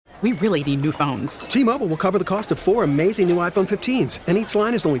We really need new phones. T-Mobile will cover the cost of 4 amazing new iPhone 15s, and each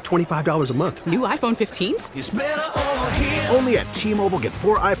line is only $25 a month. New iPhone 15s? It's better over here. Only at T-Mobile, get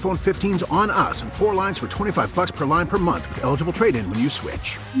 4 iPhone 15s on us and 4 lines for $25 per line per month with eligible trade-in when you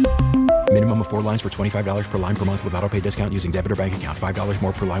switch. Minimum of 4 lines for $25 per line per month with autopay discount using debit or bank account. $5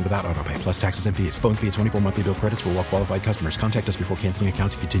 more per line without autopay, plus taxes and fees. Phone fee at 24 monthly bill credits for well-qualified customers. Contact us before canceling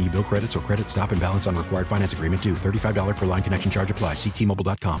account to continue bill credits or credit stop and balance on required finance agreement due. $35 per line connection charge applies. See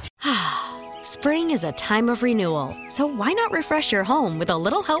T-Mobile.com. Spring is a time of renewal, so why not refresh your home with a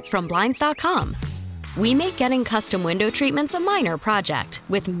little help from Blinds.com? We make getting custom window treatments a minor project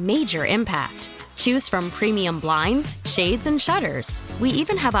with major impact. Choose from premium blinds, shades, and shutters. We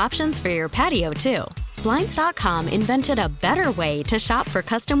even have options for your patio, too. Blinds.com invented a better way to shop for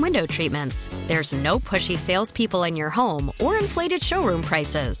custom window treatments. There's no pushy salespeople in your home or inflated showroom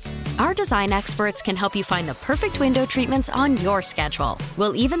prices. Our design experts can help you find the perfect window treatments on your schedule.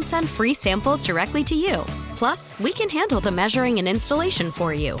 We'll even send free samples directly to you. Plus, we can handle the measuring and installation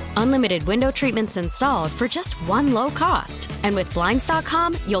for you. Unlimited window treatments installed for just one low cost. And with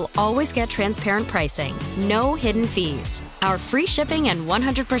Blinds.com, you'll always get transparent pricing. No hidden fees. Our free shipping and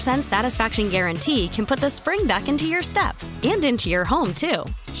 100% satisfaction guarantee can put the spring back into your step and into your home, too.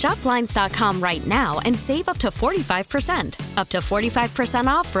 Shop Blinds.com right now and save up to 45%. Up to 45%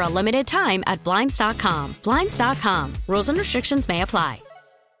 off for a limited time at Blinds.com. Blinds.com. Rules and restrictions may apply.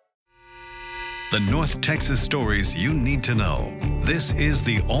 The North Texas stories you need to know. This is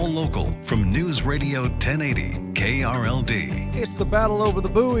the All Local from News Radio 1080 KRLD. It's the battle over the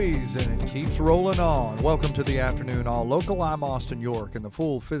buoys, and it keeps rolling on. Welcome to the afternoon All Local. I'm Austin York, and the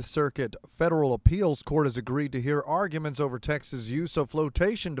full Fifth Circuit Federal Appeals Court has agreed to hear arguments over Texas' use of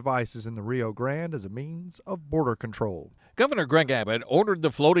flotation devices in the Rio Grande as a means of border control. Governor Greg Abbott ordered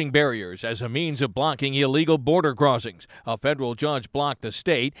the floating barriers as a means of blocking illegal border crossings. A federal judge blocked the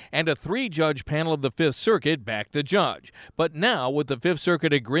state, and a 3-judge panel of the Fifth Circuit backed the judge. But now, with the Fifth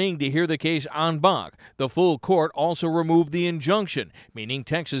Circuit agreeing to hear the case en banc, the full court also removed the injunction, meaning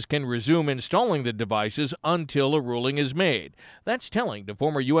Texas can resume installing the devices until a ruling is made. That's telling to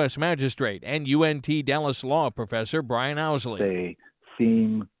former U.S. magistrate and UNT Dallas law professor Brian Owsley. They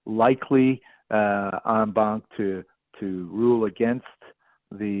seem likely en banc to rule against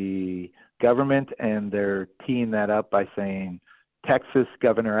the government, and they're teeing that up by saying, Texas,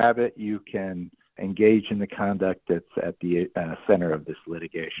 Governor Abbott, you can engage in the conduct that's at the center of this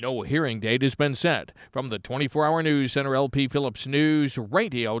litigation. No hearing date has been set. From the 24-hour News Center, LP Phillips News,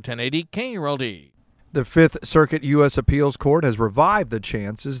 Radio 1080 KRLD. The Fifth Circuit U.S. Appeals Court has revived the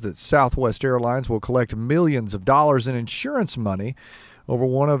chances that Southwest Airlines will collect millions of dollars in insurance money over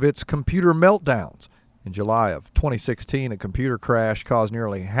one of its computer meltdowns. In July of 2016, a computer crash caused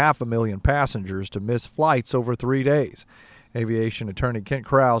nearly 500,000 passengers to miss flights over 3 days. Aviation attorney Kent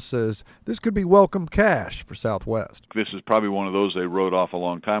Krause says this could be welcome cash for Southwest. This is probably one of those they wrote off a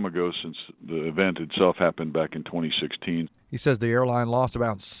long time ago since the event itself happened back in 2016. He says the airline lost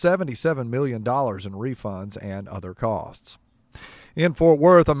about $77 million in refunds and other costs. In Fort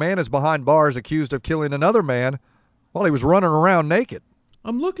Worth, a man is behind bars accused of killing another man while he was running around naked.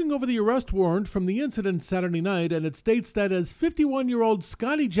 I'm looking over the arrest warrant from the incident Saturday night, and it states that as 51-year-old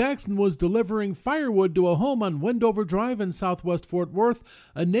Scotty Jackson was delivering firewood to a home on Wendover Drive in southwest Fort Worth,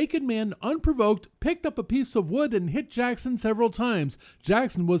 a naked man, unprovoked, picked up a piece of wood and hit Jackson several times.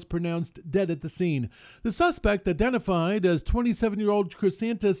 Jackson was pronounced dead at the scene. The suspect, identified as 27-year-old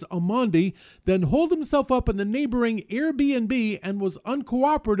Chrysanthus Amondi, then holed himself up in the neighboring Airbnb and was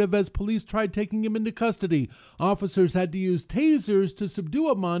uncooperative as police tried taking him into custody. Officers had to use tasers to subdue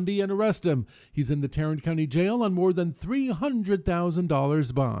Amondi and arrest him. He's in the Tarrant County Jail on more than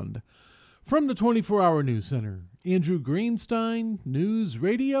 $300,000 bond. From the 24-hour News Center, Andrew Greenstein, News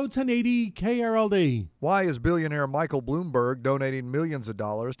Radio 1080 KRLD. Why is billionaire Michael Bloomberg donating millions of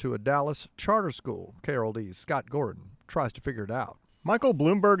dollars to a Dallas charter school? KRLD's Scott Gordon tries to figure it out. Michael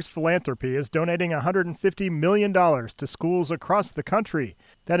Bloomberg's philanthropy is donating $150 million to schools across the country.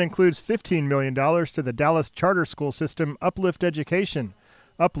 That includes $15 million to the Dallas charter school system Uplift Education.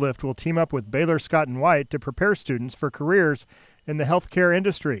 Uplift will team up with Baylor Scott & White to prepare students for careers in the healthcare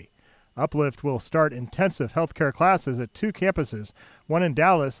industry. Uplift will start intensive healthcare classes at 2 campuses, one in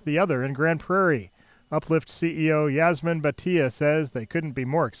Dallas, the other in Grand Prairie. Uplift CEO Yasmin Bhatia says they couldn't be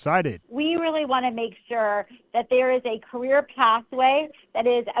more excited. We really want to make sure that there is a career pathway that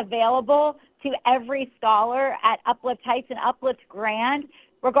is available to every scholar at Uplift Heights and Uplift Grand,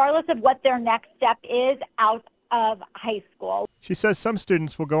 regardless of what their next step is out of high school. She says some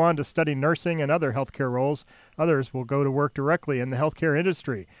students will go on to study nursing and other healthcare roles. Others will go to work directly in the healthcare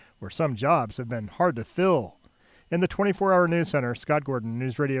industry, where some jobs have been hard to fill. In the 24-hour news center, Scott Gordon,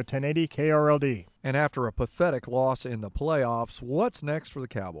 News Radio 1080 KRLD. And after a pathetic loss in the playoffs, what's next for the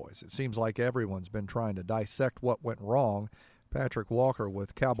Cowboys? It seems like everyone's been trying to dissect what went wrong. Patrick Walker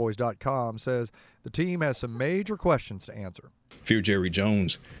with Cowboys.com says the team has some major questions to answer. If you're Jerry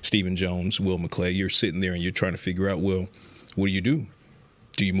Jones, Stephen Jones, Will McClay, you're sitting there and you're trying to figure out, well, what do you do?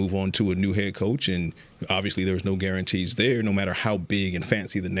 Do you move on to a new head coach? And obviously there's no guarantees there, no matter how big and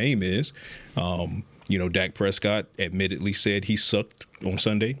fancy the name is. Dak Prescott admittedly said he sucked on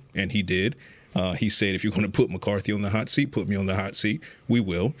Sunday, and he did. He said, if you're going to put McCarthy on the hot seat, put me on the hot seat. We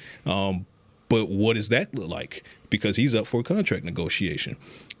will. But what does that look like? Because he's up for a contract negotiation.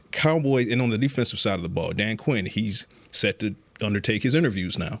 Cowboys, and on the defensive side of the ball, Dan Quinn, he's set to undertake his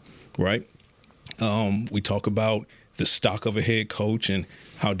interviews now, right? We talk about the stock of a head coach and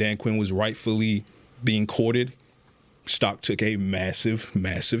how Dan Quinn was rightfully being courted. Stock took a massive,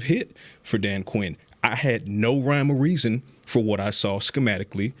 massive hit for Dan Quinn. I had no rhyme or reason for what I saw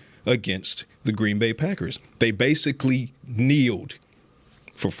schematically against the Green Bay Packers. They basically kneeled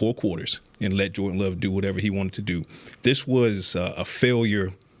for 4 quarters and let Jordan Love do whatever he wanted to do. This was a failure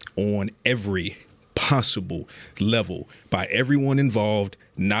on every possible level by everyone involved,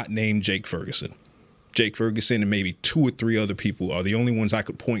 not named Jake Ferguson. Jake Ferguson and maybe 2 or 3 other people are the only ones I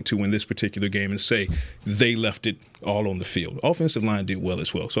could point to in this particular game and say they left it all on the field. Offensive line did well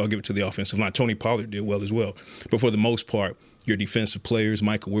as well, so I'll give it to the offensive line. Tony Pollard did well as well. But for the most part, your defensive players,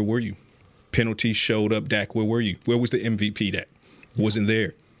 Michael, where were you? Penalties showed up. Dak, where were you? Where was the MVP, Dak? Wasn't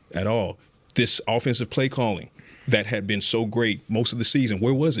there at all. This offensive play calling that had been so great most of the season,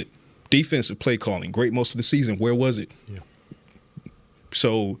 where was it? Defensive play calling, great most of the season, where was it? Yeah.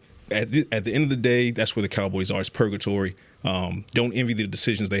 So at the end of the day, that's where the Cowboys are. It's purgatory. Don't envy the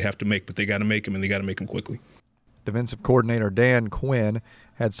decisions they have to make, but they got to make them, and they got to make them quickly. Defensive coordinator Dan Quinn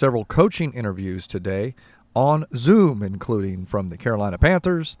had several coaching interviews today on Zoom, including from the Carolina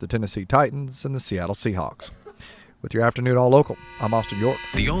Panthers, the Tennessee Titans, and the Seattle Seahawks. With your Afternoon All Local, I'm Austin York.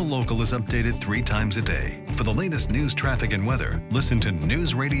 The All Local is updated 3 times a day. For the latest news, traffic, and weather, listen to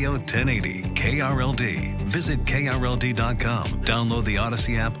News Radio 1080 KRLD. Visit KRLD.com, download the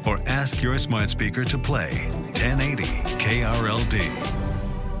Odyssey app, or ask your smart speaker to play 1080 KRLD.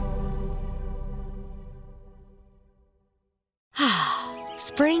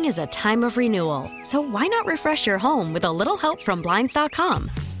 Spring is a time of renewal, so why not refresh your home with a little help from Blinds.com?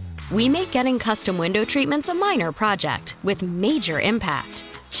 We make getting custom window treatments a minor project with major impact.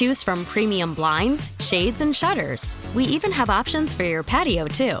 Choose from premium blinds, shades, and shutters. We even have options for your patio,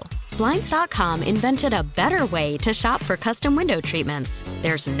 too. Blinds.com invented a better way to shop for custom window treatments.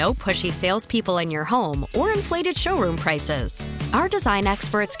 There's no pushy salespeople in your home or inflated showroom prices. Our design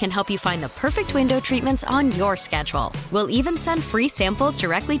experts can help you find the perfect window treatments on your schedule. We'll even send free samples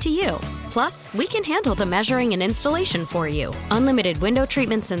directly to you. Plus, we can handle the measuring and installation for you. Unlimited window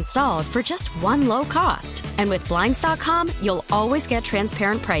treatments installed for just one low cost. And with Blinds.com, you'll always get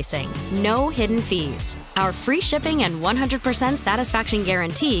transparent pricing. No hidden fees. Our free shipping and 100% satisfaction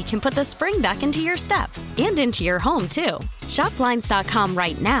guarantee can put the spring back into your step and into your home, too. Shop Blinds.com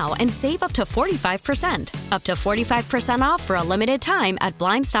right now and save up to 45%. Up to 45% off for a limited time at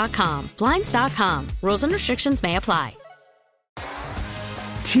Blinds.com. Blinds.com. Rules and restrictions may apply.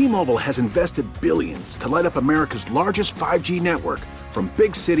 T-Mobile has invested billions to light up America's largest 5G network, from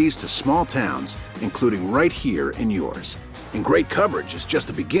big cities to small towns, including right here in yours. And great coverage is just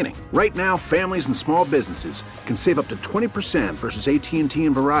the beginning. Right now, families and small businesses can save up to 20% versus AT&T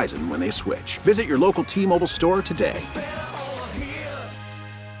and Verizon when they switch. Visit your local T-Mobile store today.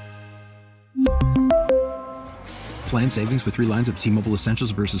 Plan savings with 3 lines of T-Mobile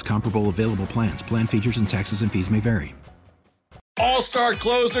Essentials versus comparable available plans. Plan features and taxes and fees may vary. All-star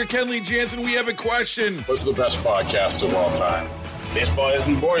closer Kenley Jansen, we have a question. What's the best podcast of all time? Baseball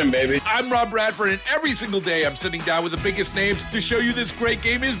isn't boring, baby. I'm Rob Bradford, and every single day I'm sitting down with the biggest names to show you this great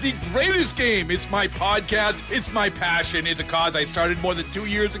game is the greatest game. It's my podcast. It's my passion. It's a cause I started more than 2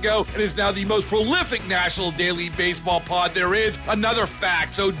 years ago and is now the most prolific national daily baseball pod there is. Another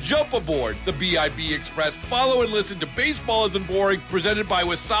fact, so jump aboard the BIB Express. Follow and listen to Baseball Isn't Boring, presented by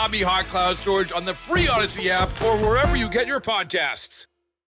Wasabi Hot Cloud Storage on the free Odyssey app or wherever you get your podcasts.